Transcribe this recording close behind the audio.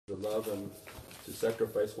love and to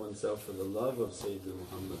sacrifice oneself for the love of Sayyidina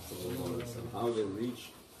Muhammad. How they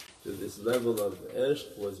reached to this level of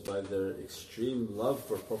ishq was by their extreme love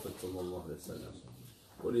for Prophet.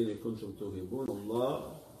 قُلْ إِن كُنْتُمْ تُحِبُّونَ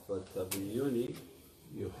اللَّهَ فَاتَّبِعُونِي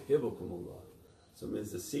يُحْبِبْكُمُ اللَّهُ. So it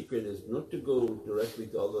means the secret is not to go directly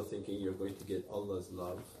to Allah thinking you're going to get Allah's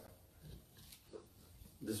love.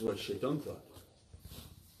 This is what Shaitan thought,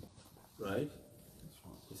 right?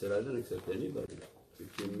 He said, I don't accept anybody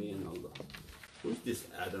between me and Allah. Who's this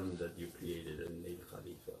Adam that you created and made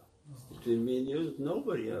Khalifa? Between me and you, there's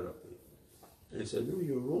nobody, Ya Rabbi. And he said, no,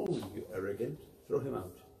 you're wrong, you arrogant, throw him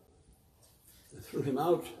out. And threw him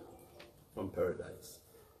out from paradise.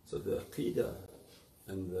 So the aqeedah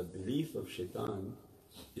and the belief of Shaitan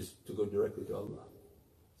is to go directly to Allah.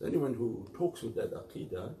 So anyone who talks with that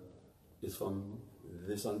aqeedah is from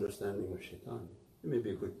this understanding of Shaitan. He may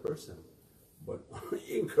be a good person, but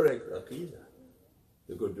incorrect aqeedah.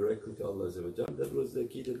 To go directly to Allah. That was the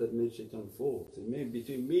aqeedah that made Shaitan fall. So maybe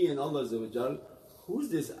between me and Allah, who's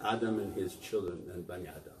this Adam and his children and Bani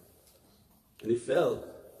Adam? And he fell.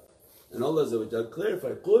 And Allah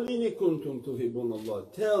clarified, قُلْ إِنِ كُنْتُمْ تُحِبُّونَ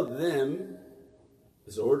اللَّهَ. Tell them,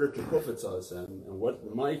 is an order to Prophet and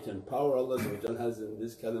what might and power Allah has in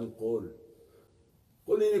this kalam, قُلْ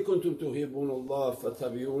إِنِ كُنْتُمْ تُحِبُّونَ اللَّهَ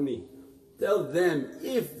فَاتَّبِعُونِي. Tell them,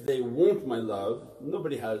 if they want my love,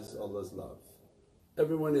 nobody has Allah's love.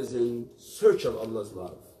 Everyone is in search of Allah's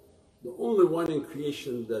love. The only one in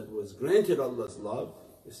creation that was granted Allah's love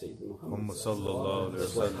is Sayyidina Muhammad.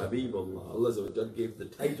 That's why Habibullah, Allah gave the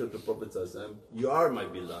title to Prophet, you are my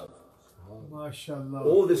beloved. MashaAllah.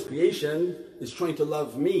 All this creation is trying to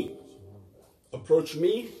love me, approach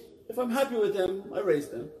me. If I'm happy with them, I raise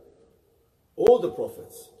them. All the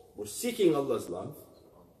Prophets were seeking Allah's love.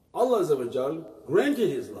 Allah granted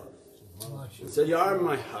His love. He said, you are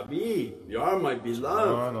my Habib, you are my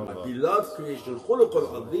beloved, my beloved creation,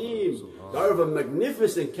 khuluqul azim, you are of a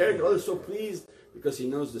magnificent character. Allah is so pleased because He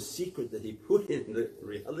knows the secret that He put in the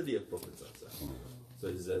reality of Prophet. So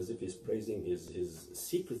it's as if He's praising his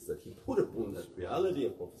secrets that He put upon that reality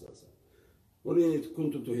of Prophet.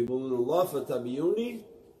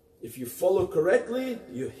 If you follow correctly,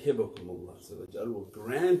 yuhibbukumullah. So Allah will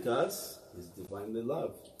grant us His divinely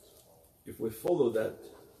love. If we follow that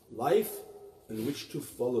life in which to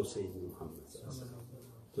follow Sayyidina Muhammad,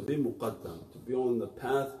 to be muqaddam, to be on the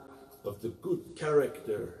path of the good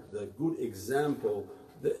character, the good example,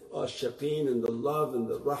 the ashaqeen and the love and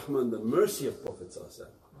the rahmah and the mercy of Prophet.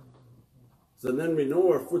 So then we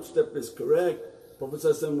know our footstep is correct. Prophet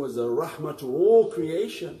was a rahmah to all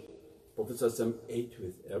creation. Prophet ate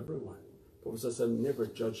with everyone. Prophet never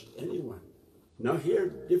judged anyone. Now here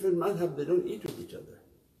different madhab, they don't eat with each other.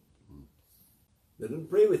 They don't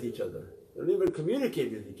pray with each other, they don't even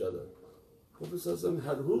communicate with each other. Prophet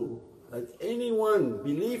had who? Had anyone,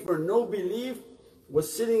 belief or no belief,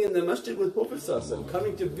 was sitting in the masjid with Prophet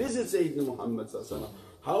coming to visit Sayyidina Muhammad.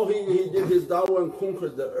 How he did his da'wah and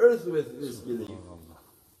conquered the earth with his belief.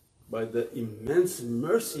 By the immense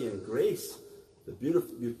mercy and grace, the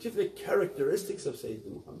beatific characteristics of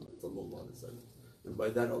Sayyidina Muhammad. And by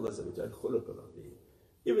that Allah khuluqul azim.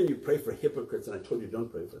 Even you pray for hypocrites, and I told you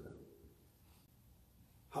don't pray for them.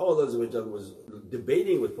 How Allah was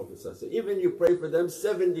debating with Prophet, even you pray for them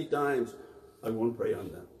 70 times, I won't pray on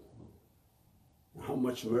them. How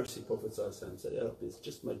much mercy Prophet said, Ya Rabbi, it's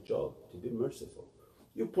just my job to be merciful.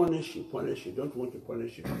 You punish, you don't want to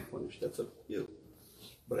punish, you don't punish, that's up to you.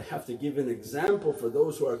 But I have to give an example for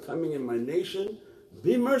those who are coming in my nation,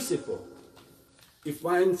 be merciful. If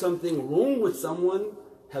find something wrong with someone,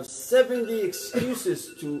 have 70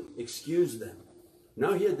 excuses to excuse them.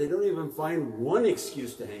 Now here they don't even find one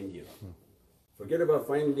excuse to hang you. Forget about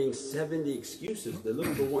finding 70 excuses, they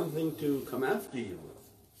look for one thing to come after you with.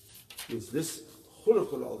 It's this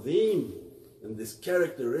khuluqul azim and this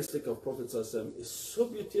characteristic of Prophet is so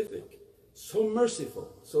beatific, so merciful,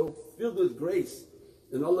 so filled with grace.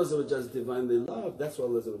 And Allah's divinely love, that's what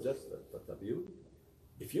Allah said,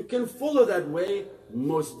 if you can follow that way,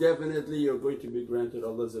 most definitely you're going to be granted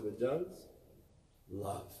Allah's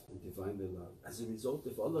love and divinely love. As a result,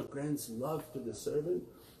 if Allah grants love to the servant,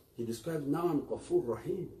 He described, Na'am Ghafoor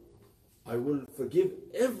Rahim, I will forgive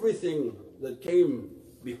everything that came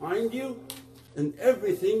behind you and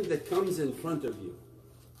everything that comes in front of you.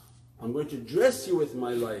 I'm going to dress you with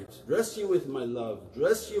my light, dress you with my love,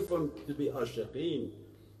 dress you to be ashaqeen.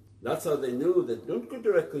 That's how they knew that don't go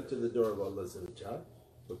directly to the door of Allah,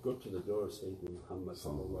 but go to the door of Sayyidina Muhammad.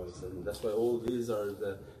 That's why all these are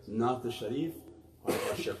the Naat al-Sharif are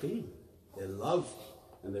ashaqeen. They love,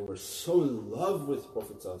 and they were so in love with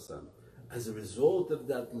Prophet. As a result of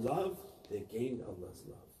that love, they gained Allah's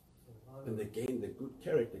love. and they gain the good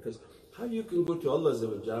character. Because how you can go to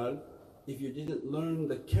Allah if you didn't learn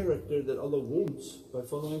the character that Allah wants by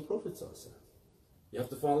following Prophet. You have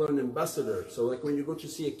to follow an ambassador. So like when you go to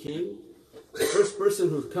see a king, the first person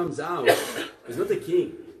who comes out is not the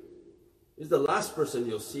king. He's the last person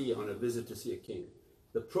you'll see on a visit to see a king.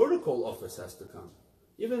 The protocol office has to come.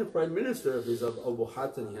 Even a prime minister, if he's of Abu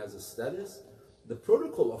Hatim, he has a status, the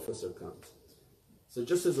protocol officer comes. So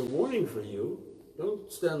just as a warning for you,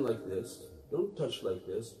 don't stand like this, don't touch like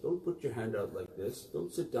this, don't put your hand out like this,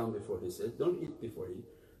 don't sit down before he sits, don't eat before he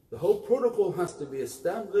eats. The whole protocol has to be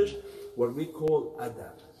established, what we call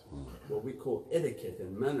adab, what we call etiquette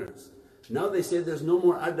and manners. Now they say there's no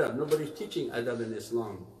more adab, nobody's teaching adab in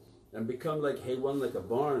Islam, and become like haywan, like a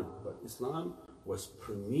barn. But Islam was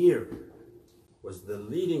premier, was the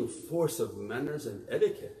leading force of manners and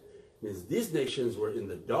etiquette. Means these nations were in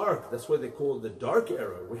the dark, that's why they call it the dark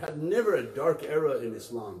era. We had never a dark era in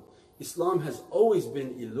Islam. Islam has always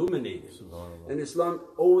been illuminated, and Islam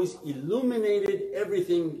always illuminated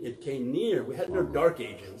everything it came near. We had no dark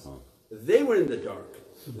ages, they were in the dark.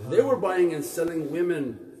 They were buying and selling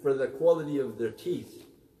women for the quality of their teeth.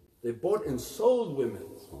 They bought and sold women.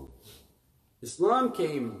 Islam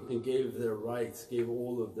came and gave their rights, gave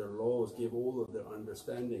all of their laws, gave all of their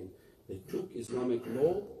understanding. They took Islamic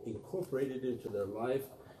law, incorporated it into their life,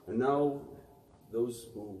 and now those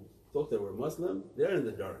who thought they were Muslim, they're in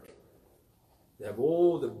the dark. They have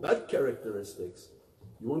all the bad characteristics.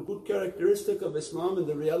 You want good characteristic of Islam, and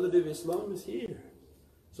the reality of Islam is here.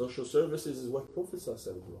 Social services is what Prophet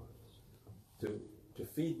brought. To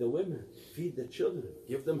feed the women, feed the children,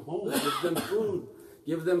 give them home, give them food,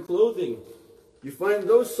 give them clothing. You find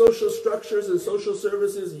those social structures and social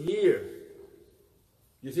services here.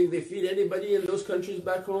 You think they feed anybody in those countries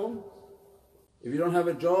back home? If you don't have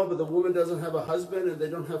a job, or the woman doesn't have a husband and they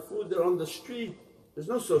don't have food, they're on the street. There's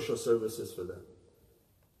no social services for them.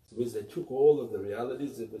 It means they took all of the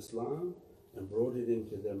realities of Islam and brought it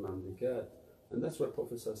into their mamlikat. And that's what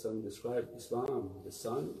Prophet described Islam. The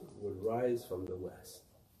sun would rise from the west.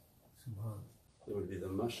 It would be the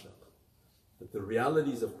mashriq. But the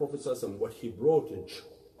realities of Prophet what he brought and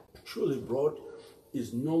truly brought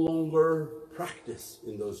is no longer practice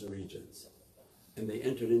in those regions. And they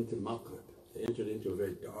entered into Maghrib, they entered into a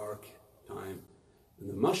very dark time. And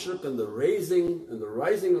the mashriq and the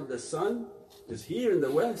rising of the sun is here in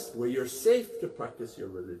the west, where you're safe to practice your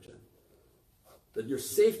religion. That you're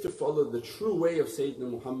safe to follow the true way of Sayyidina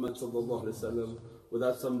Muhammad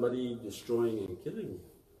without somebody destroying and killing you.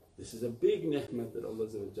 This is a big ni'mat that Allah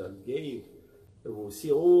gave. That we'll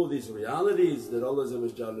see all these realities that Allah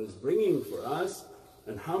is bringing for us,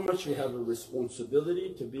 and how much we have a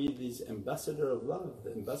responsibility to be these ambassador of love,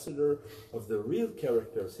 the ambassador of the real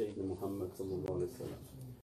character of Sayyidina Muhammad.